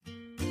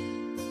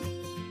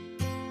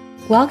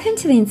Welcome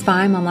to the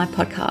Inspiring Mom Life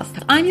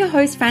podcast. I'm your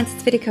host,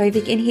 Frances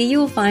Vidakovic, and here you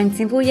will find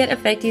simple yet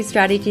effective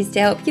strategies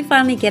to help you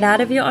finally get out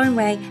of your own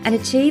way and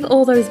achieve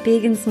all those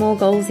big and small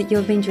goals that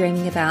you've been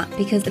dreaming about.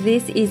 Because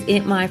this is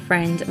it, my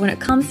friend. When it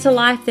comes to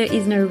life, there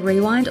is no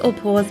rewind or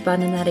pause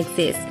button that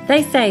exists.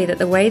 They say that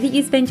the way that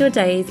you spend your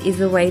days is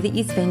the way that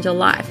you spend your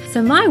life.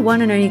 So my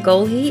one and only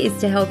goal here is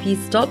to help you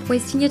stop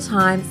wasting your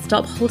time,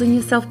 stop holding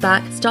yourself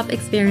back, stop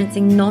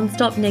experiencing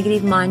non-stop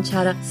negative mind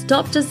chatter,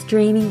 stop just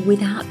dreaming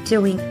without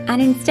doing,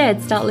 and instead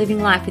start living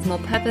life with more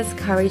purpose,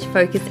 courage,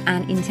 focus,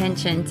 and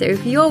intention. So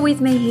if you're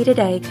with me here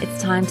today, it's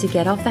time to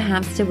get off the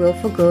hamster wheel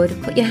for good,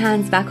 put your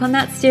hands back on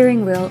that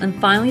steering wheel, and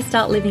finally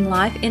start living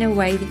life in a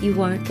way that you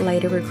won't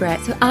later regret.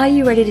 So are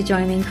you ready to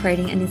join me in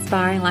creating an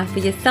inspiring life for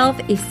yourself?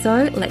 If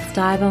so, let's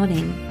dive on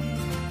in.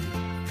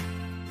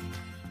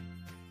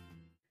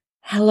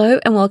 Hello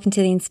and welcome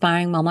to the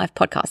Inspiring Mom Life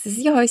podcast. This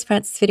is your host,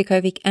 Frances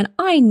Vidakovic, and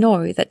I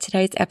know that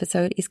today's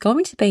episode is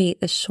going to be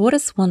the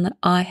shortest one that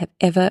I have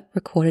ever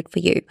recorded for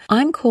you.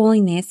 I'm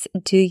calling this,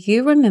 Do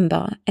You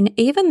Remember? And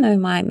even though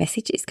my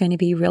message is going to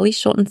be really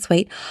short and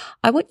sweet,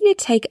 I want you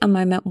to take a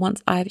moment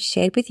once I've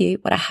shared with you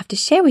what I have to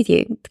share with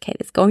you. Okay,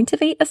 there's going to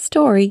be a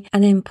story,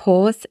 and then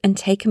pause and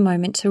take a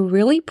moment to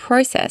really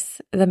process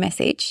the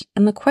message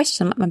and the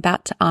question I'm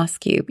about to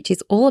ask you, which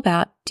is all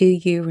about, do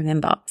you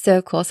remember? So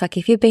of course, like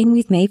if you've been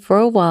with me for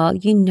a while,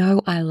 you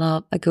know I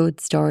love a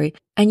good story.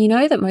 And you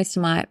know that most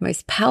of my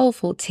most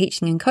powerful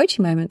teaching and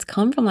coaching moments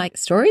come from like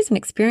stories and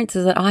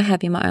experiences that I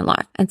have in my own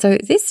life. And so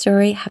this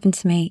story happened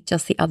to me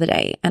just the other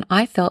day, and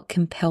I felt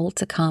compelled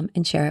to come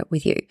and share it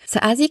with you. So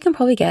as you can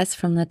probably guess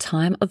from the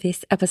time of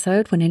this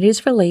episode, when it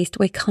is released,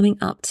 we're coming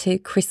up to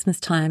Christmas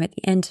time at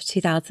the end of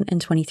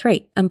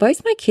 2023. And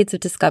both my kids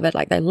have discovered,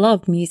 like they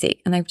love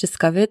music, and they've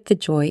discovered the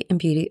joy and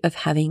beauty of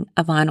having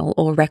a vinyl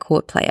or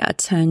record player, a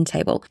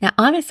turntable. Now,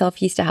 I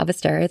myself used to have a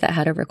stereo that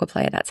had a record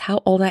player. That's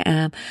how old I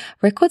am.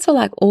 Records were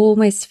like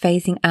almost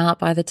phasing out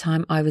by the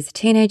time I was a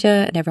teenager,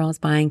 and everyone was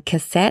buying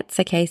cassettes.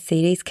 Okay,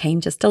 CDs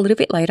came just a little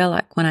bit later,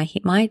 like when I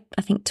hit my,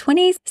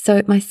 20s.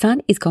 So my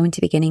son is going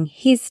to be getting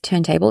his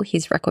turntable,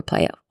 his record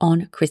player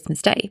on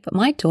Christmas Day. But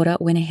my daughter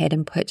went ahead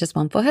and purchased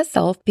one for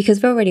herself because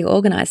we've already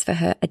organized for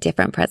her a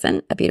different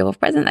present, a beautiful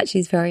present that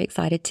she's very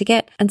excited to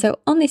get. And so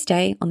on this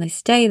day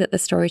that the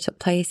story took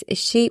place,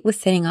 she was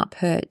setting up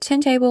her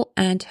turntable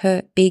and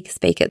her big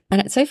speakers.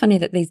 And it's so funny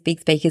that these big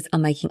speakers are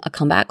making a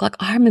comeback. Like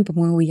I remember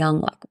when we were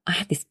young, like I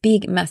had this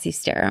big, massive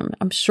stereo.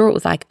 I'm sure it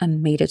was like a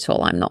meter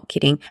tall. I'm not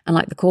kidding. And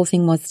like the cool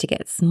thing was to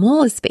get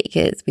smaller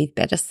speakers with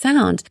better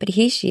sound. But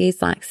here she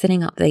is like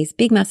setting up these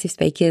big, massive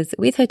speakers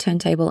with her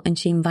turntable. And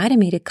she invited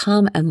me to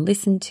come and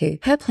listen to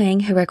her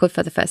playing her record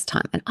for the first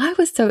time. And I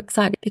was so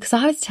excited because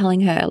I was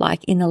telling her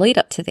like in the lead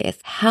up to this,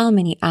 how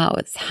many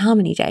hours, how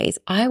many days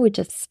I would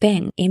just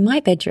spend in my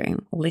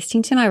bedroom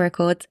listening to my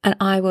records. And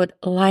I would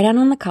lie down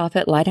on the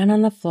carpet, lie down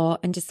on the floor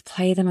and just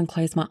play them and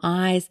close my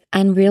eyes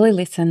and really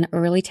listen,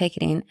 really take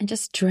it in and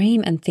just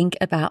dream and think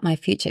about my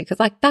future. Because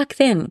like back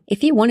then,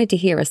 if you wanted to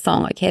hear a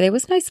song, okay, there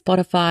was no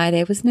Spotify,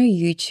 there was no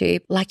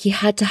YouTube. Like you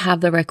had to have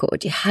the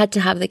record, you had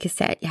to have the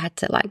cassette, you had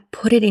to like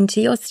put it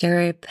into your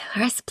stereo,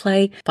 press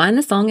play, find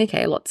the song.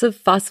 Okay, lots of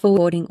fast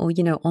forwarding or,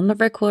 on the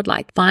record,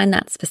 like find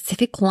that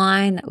specific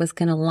line that was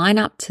going to line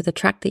up to the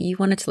track that you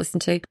wanted to listen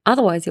to.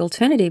 Otherwise, the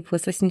alternative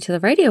was listening to the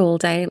radio all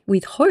day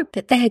with hope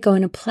that they're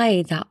going to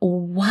play that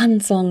one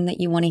song that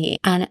you want to hear.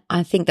 And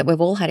I think that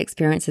we've all had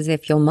experiences,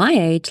 if you're my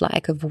age,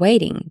 like of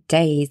waiting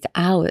days,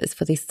 hours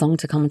for this song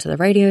to come onto the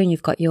radio, and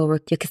you've got your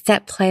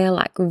cassette player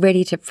like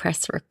ready to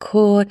press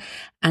record,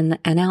 and the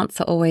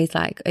announcer always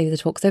like either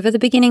talks over the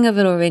beginning of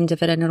it or end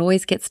of it, and it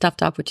always gets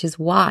stuffed up, which is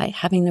why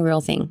having the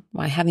real thing,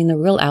 why having the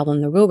real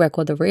album, the real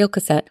record, the real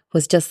cassette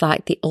was just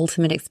like the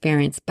ultimate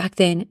experience. Back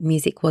then,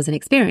 music was an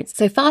experience.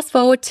 So fast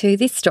forward to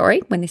this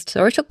story. When this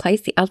story took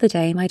place the other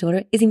day, my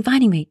daughter is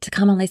inviting me to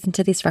come and listen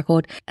to this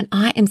record, and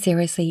I am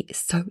seriously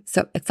so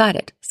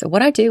excited. So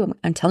what I do,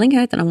 I'm telling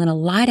her that I'm going to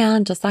lie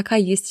down just like I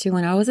used to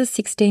when I was a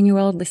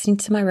 16-year-old listening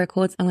to my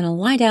records. I'm going to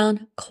lie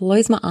down,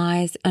 close my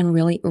eyes, and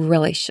really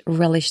relish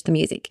the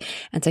music.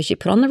 And so she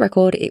put on the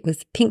record. It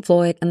was Pink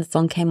Floyd, and the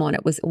song came on.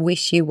 It was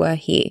Wish You Were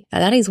Here. Now,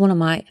 that is one of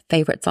my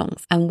favorite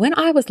songs. And when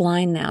I was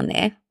lying down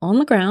there on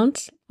the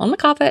ground, on the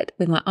carpet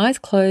with my eyes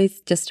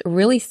closed, just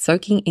really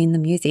soaking in the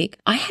music,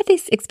 I had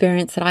this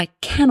experience that I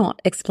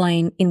cannot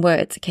explain in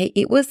words. Okay.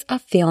 It was a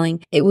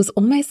feeling. It was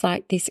almost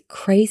like this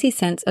crazy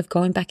sense of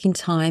going back in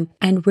time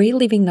and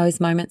reliving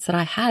those moments that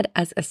I had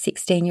as a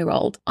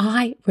 16-year-old.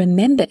 I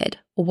remembered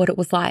what it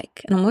was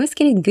like. And I'm almost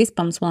getting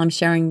goosebumps while I'm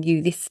sharing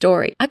you this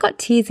story. I got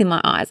tears in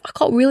my eyes. I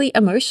got really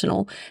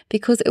emotional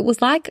because it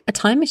was like a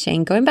time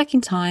machine, going back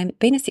in time,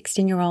 being a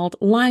 16-year-old,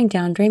 lying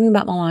down, dreaming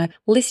about my life,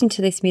 listening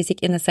to this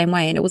music in the same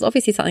way. And it was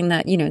obviously something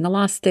that, in the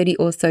last 30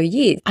 or so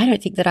years, I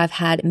don't think that I've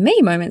had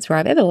many moments where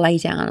I've ever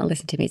laid down and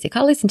listened to music.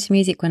 I listen to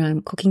music when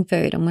I'm cooking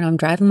food and when I'm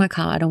driving my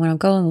car and when I'm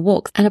going on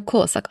walks. And of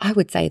course, like I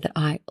would say that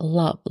I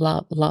love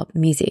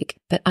music.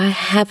 but I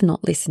have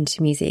not listened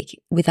to music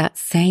with that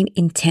same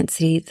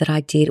intensity that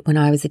I did when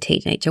I was a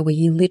teenager, where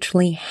you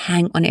literally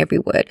hang on every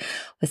word,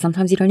 where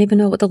sometimes you don't even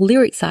know what the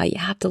lyrics are. You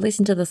have to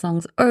listen to the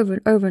songs over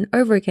and over and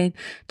over again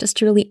just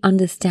to really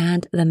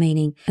understand the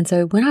meaning. And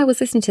so when I was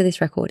listening to this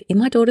record in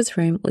my daughter's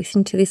room,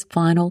 listening to this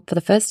vinyl for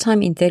the first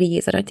time in 30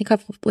 years, I don't think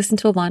I've listened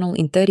to a vinyl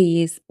in 30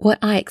 years, what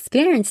I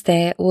experienced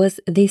there was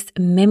this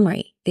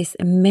memory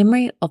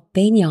of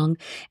being young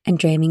and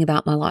dreaming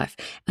about my life.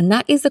 And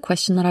that is the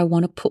question that I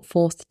want to put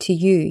forth to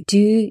you.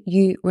 Do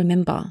you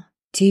remember?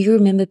 Do you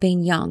remember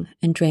being young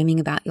and dreaming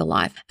about your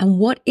life? And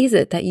what is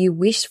it that you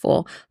wished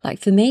for? Like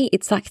for me,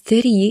 it's like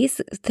 30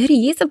 years. 30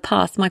 years have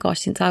passed, my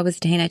gosh, since I was a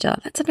teenager.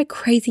 That's a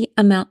crazy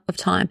amount of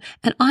time.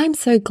 And I'm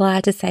so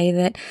glad to say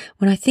that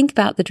when I think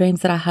about the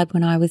dreams that I had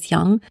when I was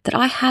young, that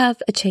I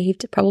have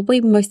achieved probably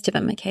most of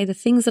them, okay? The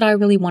things that I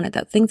really wanted,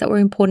 the things that were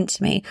important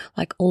to me,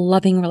 like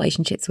loving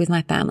relationships with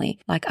my family,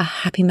 like a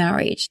happy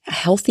marriage, a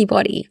healthy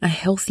body, a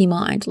healthy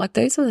mind. Like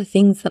those are the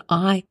things that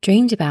I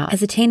dreamed about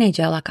as a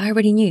teenager. Like I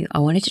already knew I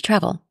wanted to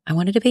travel. I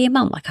wanted to be a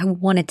mum. Like I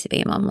wanted to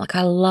be a mum. Like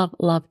I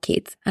love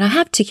kids. And I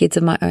have 2 kids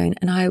of my own,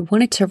 and I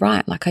wanted to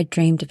write. Like I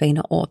dreamed of being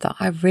an author.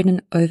 I've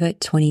written over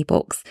 20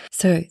 books.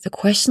 So the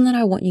question that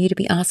I want you to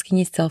be asking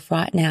yourself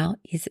right now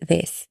is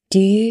this. Do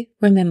you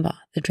remember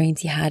the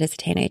dreams you had as a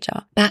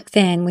teenager? Back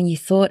then, when you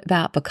thought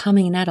about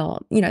becoming an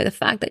adult, the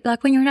fact that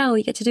like when you're an adult,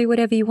 you get to do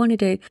whatever you want to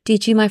do.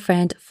 Did you, my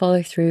friend,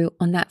 follow through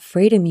on that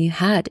freedom you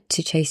had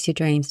to chase your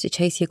dreams, to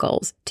chase your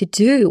goals, to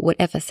do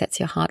whatever sets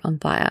your heart on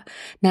fire?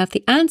 Now, if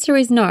the answer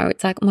is no,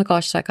 it's like, oh my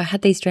gosh, like I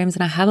had these dreams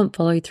and I haven't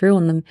followed through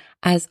on them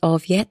as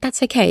of yet.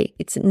 That's okay.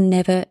 It's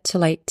never too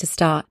late to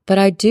start. But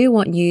I do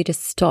want you to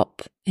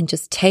stop and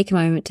just take a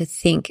moment to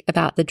think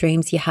about the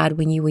dreams you had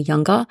when you were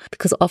younger,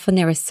 because often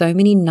there are so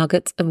many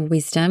nuggets of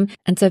wisdom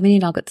and so many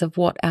nuggets of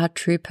what our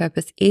true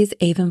purpose is,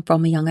 even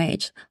from a young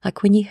age.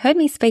 Like when you heard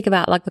me speak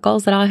about like the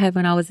goals that I had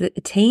when I was a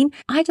teen,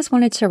 I just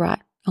wanted to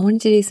write. I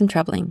wanted to do some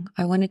traveling.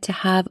 I wanted to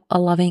have a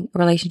loving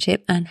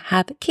relationship and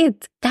have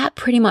kids. That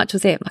pretty much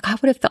was it. Like I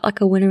would have felt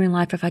like a winner in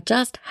life if I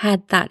just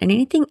had that, and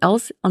anything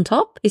else on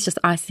top is just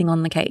icing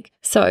on the cake.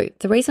 So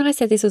the reason I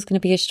said this was going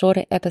to be a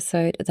shorter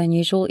episode than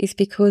usual is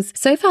because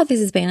so far this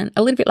has been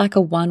a little bit like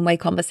a one-way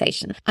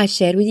conversation. I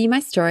shared with you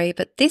my story,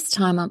 but this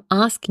time I'm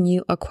asking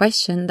you a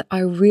question that I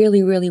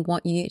really, really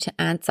want you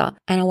to answer.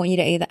 And I want you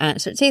to either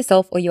answer it to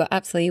yourself, or you are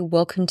absolutely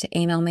welcome to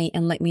email me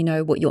and let me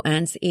know what your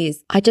answer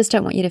is. I just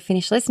don't want you to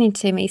finish listening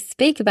to me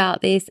speak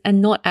about this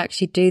and not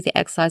actually do the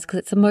exercise, because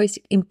it's the most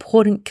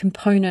important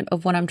component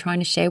of what I'm trying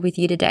to share with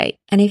you today.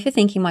 And if you're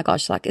thinking, my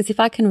gosh, like as if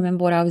I can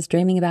remember what I was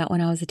dreaming about when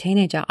I was a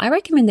teenager, I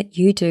recommend that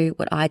you do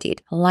what I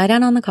did. Lie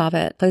down on the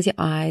carpet, close your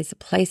eyes,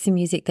 play some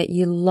music that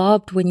you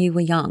loved when you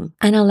were young,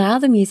 and allow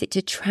the music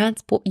to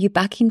transport you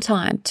back in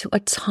time to a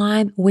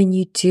time when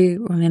you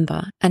do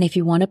remember. And if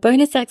you want a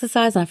bonus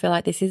exercise, and I feel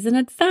like this is an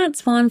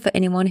advanced one for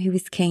anyone who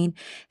is keen,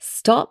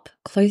 stop,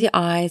 close your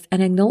eyes,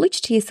 and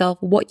acknowledge to yourself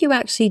what you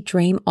actually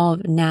dream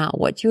of now,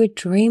 what you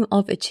dream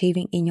of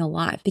achieving in your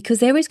life. Because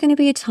there is going to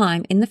be a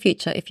time in the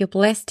future, if you're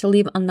blessed to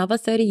live another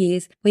 30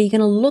 years, where you're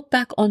going to look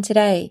back on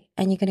today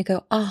and you're going to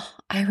go, oh,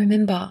 I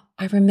remember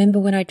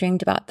when I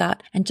dreamed about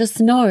that. And just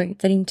know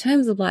that in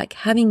terms of like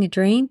having a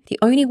dream, the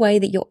only way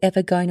that you're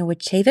ever going to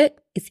achieve it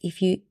is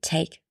if you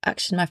take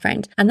action, my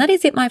friend. And that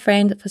is it, my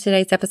friend, for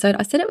today's episode.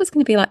 I said it was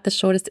going to be like the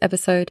shortest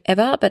episode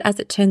ever, but as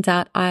it turns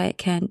out, I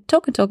can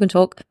talk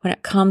when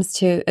it comes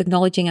to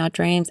acknowledging our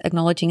dreams,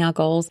 acknowledging our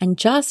goals, and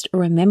just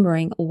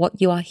remembering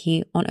what you are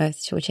here on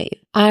earth to achieve.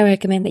 I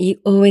recommend that you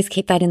always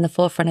keep that in the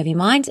forefront of your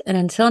mind. And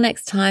until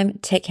next time,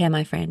 take care,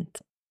 my friend.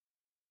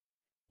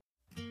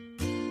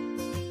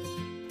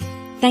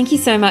 Thank you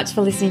so much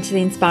for listening to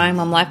the Inspiring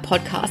Mom Life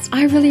podcast.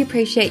 I really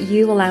appreciate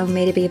you allowing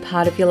me to be a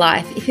part of your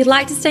life. If you'd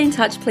like to stay in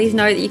touch, please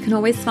know that you can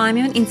always find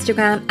me on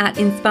Instagram at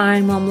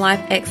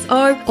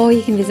InspiringMomLifeXO, or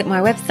you can visit my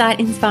website,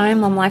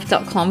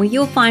 inspiringmomlife.com, where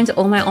you'll find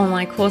all my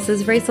online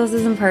courses,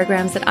 resources, and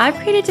programs that I've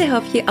created to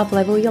help you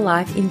uplevel your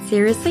life in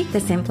seriously the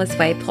simplest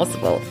way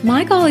possible.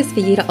 My goal is for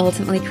you to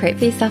ultimately create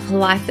for yourself a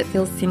life that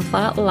feels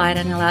simpler,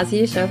 lighter, and allows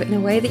you to show up in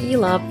a way that you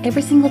love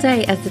every single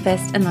day as the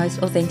best and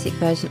most authentic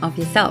version of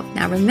yourself.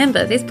 Now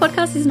remember, this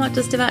podcast is not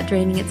just about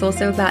dreaming, it's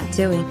also about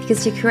doing,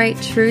 because to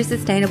create true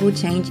sustainable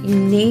change, you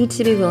need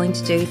to be willing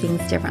to do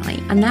things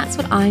differently. And that's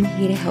what I'm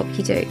here to help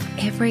you do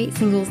every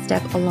single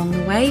step along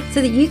the way,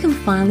 so that you can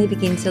finally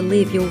begin to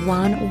live your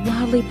one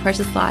wildly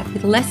precious life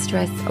with less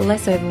stress,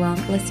 less overwhelm,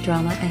 less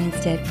drama, and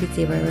instead with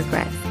zero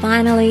regrets.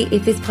 Finally,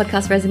 if this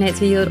podcast resonates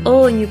with you at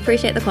all and you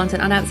appreciate the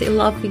content, I'd absolutely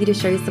love for you to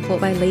show your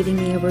support by leaving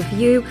me a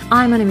review.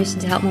 I'm on a mission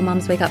to help more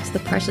mums wake up to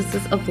the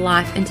preciousness of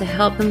life and to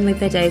help them live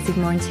their days with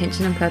more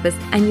intention and purpose.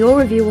 And your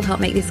review will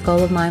help make this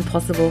goal of mine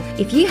possible.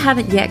 If you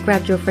haven't yet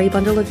grabbed your free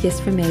bundle of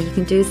gifts from me, you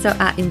can do so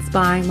at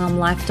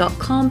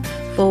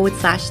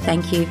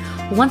inspiringmomlife.com/thank you.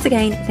 Once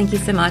again, thank you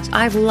so much.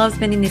 I've loved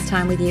spending this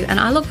time with you, and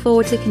I look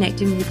forward to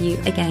connecting with you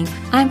again.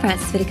 I'm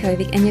Frances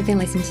Vidakovic, and you've been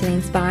listening to the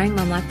Inspiring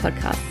Mom Life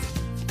podcast.